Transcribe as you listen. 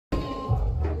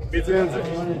Business.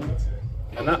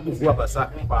 And that Obuabasa,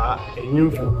 Kwaa,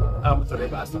 Enyinful,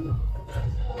 Obuabasa.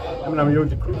 I'm not your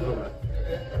crew.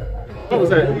 What was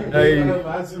that?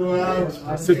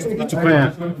 To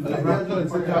Kwaa.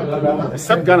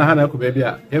 Sub Ghana Hana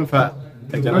Kubebia, Enfa,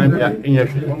 and Janambia, in your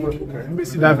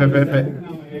Missy Dafe,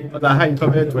 but I had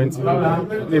 20,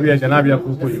 maybe a Janabia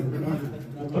Kuku.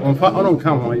 On far on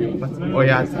come on you, but oh,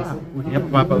 yeah,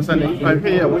 Papa, Sunday, if I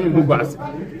pay a way in Bubas.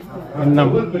 And now,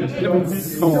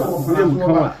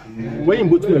 when you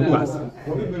go to the class,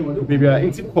 maybe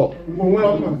into pop,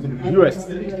 US,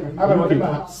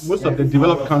 UK, most of the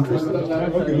developed countries,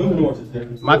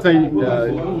 matter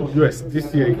US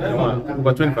this year,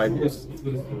 over 25 years.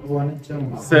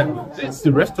 So, it's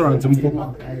the restaurant and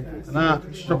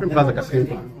shopping plaza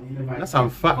cafe. That's some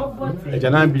fat, a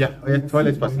Janambia, or a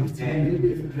toilet facility,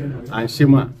 and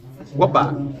Shima,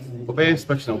 Waba, obey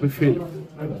inspection of the field.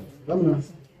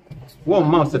 1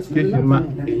 month certification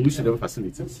man in use of the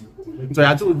facilities. So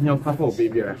I told you, Papa,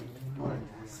 baby.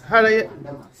 How are you?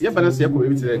 But I say,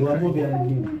 baby, today.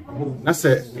 That's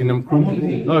in them crew,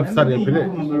 not starting to play.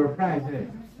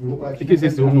 Because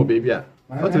it's the home baby.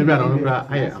 What the baby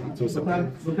I am so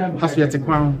simple. Has yet a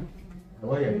crown.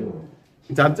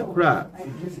 That's a cry.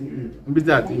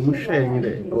 Besides, you must share in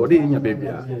it, or in your baby.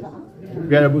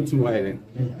 We are able to widen.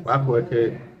 Back work,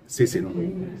 sissing.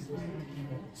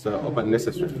 So, open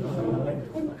necessary.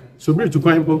 So, bring to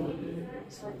Kwaa.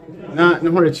 Now,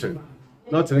 no Richard,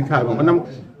 not in the car, but I'm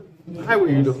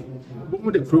highway. You do.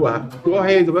 Who the crew are? Go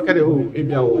ahead, look at the old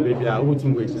baby,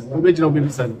 waiting, original baby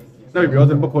son. Now, if you're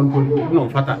the book on no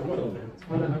fatter.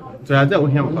 So, I tell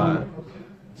him,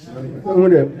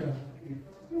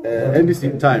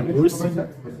 NDC time, we'll see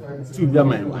 2 young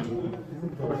men.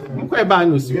 I'm quite bad,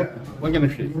 no, sir. We're going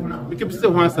to shake. We keep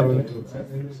still 1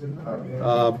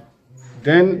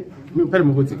 then me pay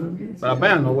mo boutique but I buy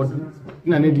an award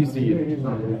in an ADC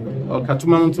or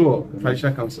Katuma to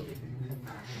Traditional Council.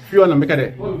 If you want to make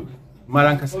it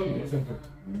Marancas,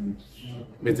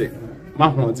 Mete,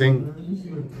 Mahmouding,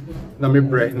 Nami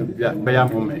Bread,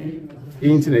 Bayam Home,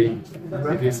 Intinay,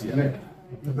 ADC.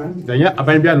 Then, yeah, I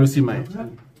buy no see mine.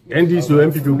 And this will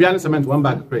MP to be an cement 1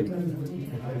 bag pray.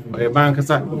 Or a bank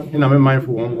in a mind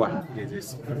for 1 1.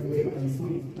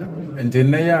 And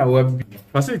then I will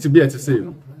facility be at the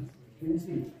same.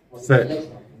 Say,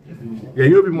 yeah,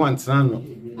 you'll be one son.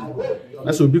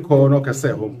 That's what be called no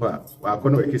cassette home part. I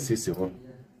can't make a sissy home.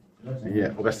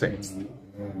 Yeah, over sex.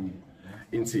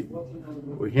 Inti,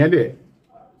 we hear there.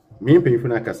 Me pay for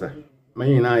Nakasa. My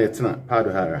and I at not part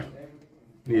of her.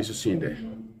 Near to see there.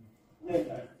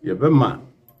 Your Burma.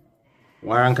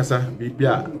 Warancasa,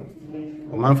 BPR.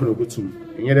 Or man for the good too.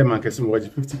 And yet, a man can watch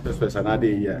 50 pesos another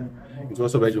year. It's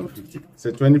also version 50.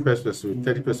 So 20 pesos to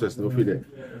 30 pesos no fee there.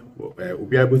 We'll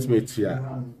be able to make it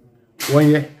 1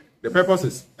 year. The purpose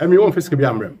is, I mean, one fiscal be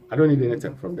amrem. I don't need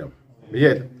anything from them. But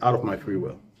yet, out of my free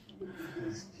will.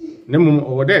 Nemo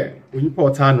over there, when you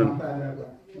pour time,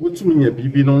 what to me a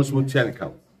BB non so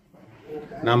technical.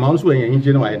 Now, mounts when you're in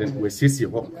general, we see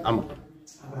what I'm.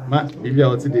 Ma, BB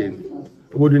out today.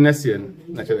 Would you next year,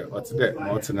 naturally, or today,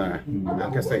 or tonight,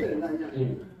 and can say.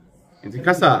 In the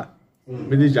Casa.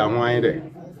 Bidi jamwa there.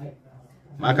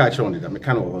 Ma ka che on the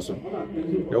mechanical also.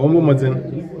 The one more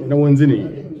than no one's in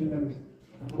it.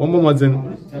 One more than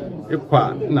a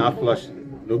Kwaa na flush.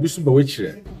 No be super witch.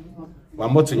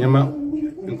 One more to Yama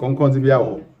in Concord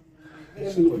Biao.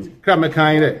 Cram a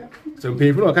kind there. Some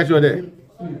people will catch you there.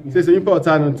 Says you put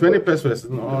on 20 pesos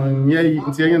on ye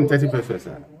 30 pesos.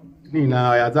 Nina,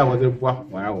 I was a bois.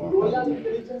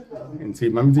 And see,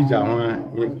 Mammy Jama,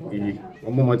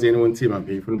 one more than 1 team and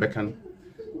pay from Beckham.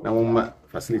 Now, one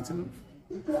facility.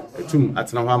 A tomb at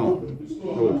Nahamo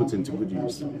will put into good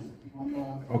use.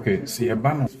 Okay, see a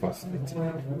balance facility.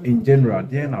 In general,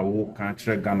 then I will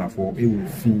country Ghana for a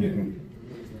fee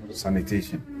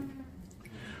sanitation.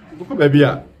 Baby,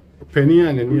 penny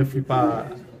and a near flipa.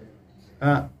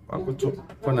 I could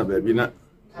talk for a baby. Not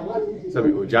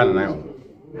so John now.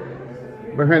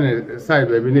 But when a side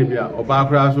baby, maybe or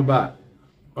background so bad.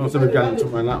 Also began to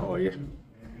man out or yeah.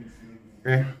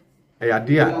 Eh, a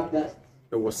idea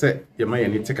that was set your man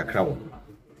and take a crowd.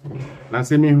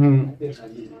 Nancy me whom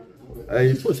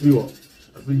I post you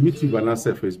YouTube and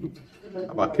answer Facebook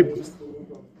about people.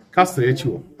 Castle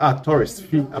HO, tourists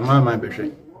fee a man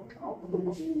betray.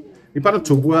 You part of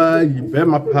Tobua, you bear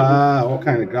my pa, all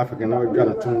kind of graphic and all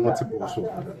got to multiple so.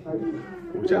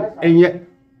 And yet,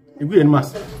 if we in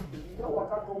mass.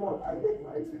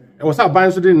 It was our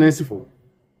buying so didn't Nancy for.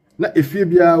 Now, if you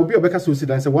be a better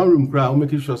suicide and say 1 room crowd,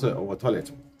 making sure our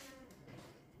toilet.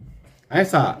 I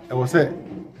saw, I was a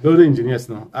building engineers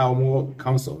now, our more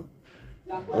council.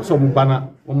 Also mubana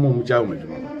muja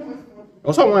umejuma.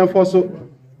 Also more enforce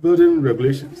building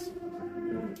regulations.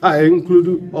 I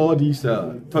include all these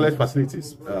toilet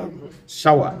facilities,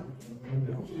 shower,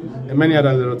 and many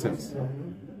other little things.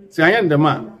 See, I am the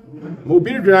man.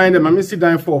 Mobile drying them, I sit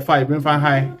down 4 or 5, when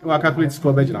high, I calculate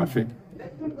score budget and fake.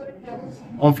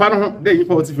 On final day, you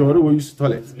put if you already use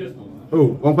toilet. Oh,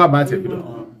 one part by take it.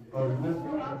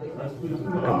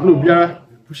 Blue beer,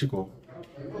 push it.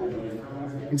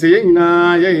 It's a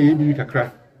young, you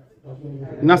crack.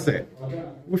 Nasa,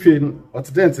 we feel or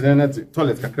to dance and then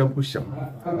toilet can push them.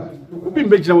 We've been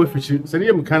making away fishing, so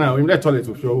you can in that toilet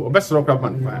with you, or best rock up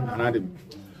and find.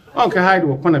 Uncle hide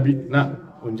or corner beat now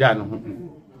on Jano.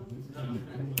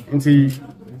 Into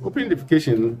open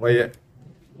defecation where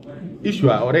issue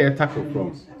or they tackle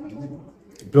from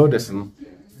builders on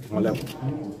level.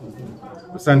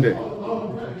 Sunday,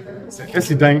 it's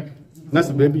dying. That's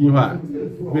a baby you are.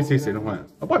 We say, no one.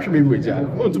 About your baby,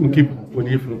 want to keep when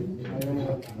you flew.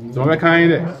 So I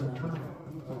kind of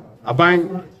a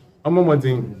buying a moment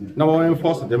thing, no one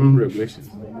enforce them regulations.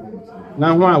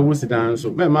 Now, why I will sit down,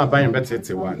 so my buying better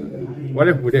one. What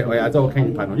if we did, or I don't can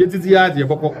you panel? Yet, the idea,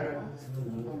 Boko.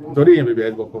 Don't even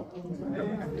be Boko.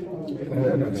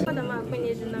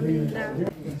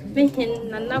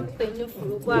 Being an up when you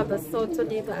flew Obuabasa to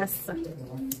Defecation.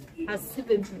 As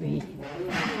Sibby,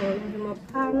 you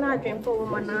partner dream for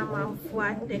woman, I'm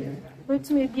one day. Which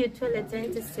may be a toilet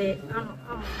and to say,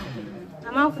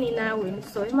 I'm awfully now,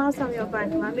 so you must have your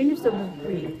band, my minister will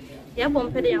be. The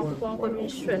album petty and one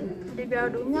commission. The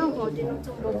Biado now holding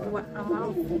to what I'm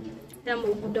out. Them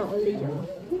will do only you.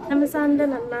 I'm a Sunday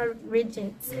and not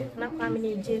regent, not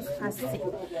family James has seen.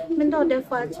 Mendo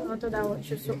therefore, not that what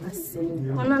you so as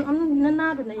on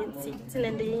another seat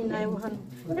and the inn I want.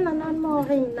 And I'm more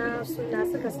now, soon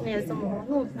as a snare some more.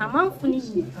 No, I'm out for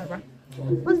you.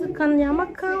 What's the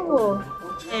Kanyamaka or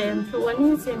for one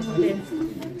incident?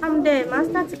 I'm there,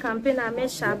 master to campaign. I made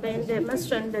sharp and the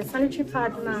master and the sanitary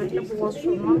partner in the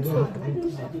washroom.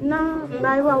 Now,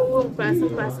 by one grass and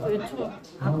grass with two.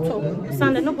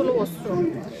 Sunday, no one was so.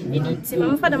 It's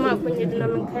him for the mouth when you did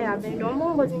not care. Then your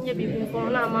mom was in your baby for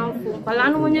an amount for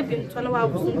Balano when you've been 12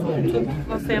 hours to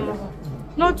my family.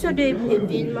 Not today,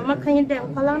 baby. Mamma can't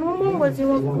then. Palano was in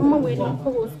one waiting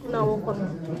for no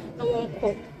one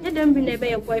call. You don't be never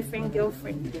a boyfriend,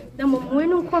 girlfriend. The moment when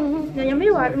you come, then you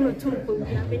may want to two.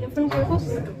 I've been in front of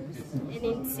you. And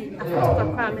it's a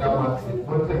family.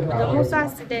 The most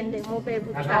accident, the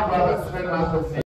mobile child.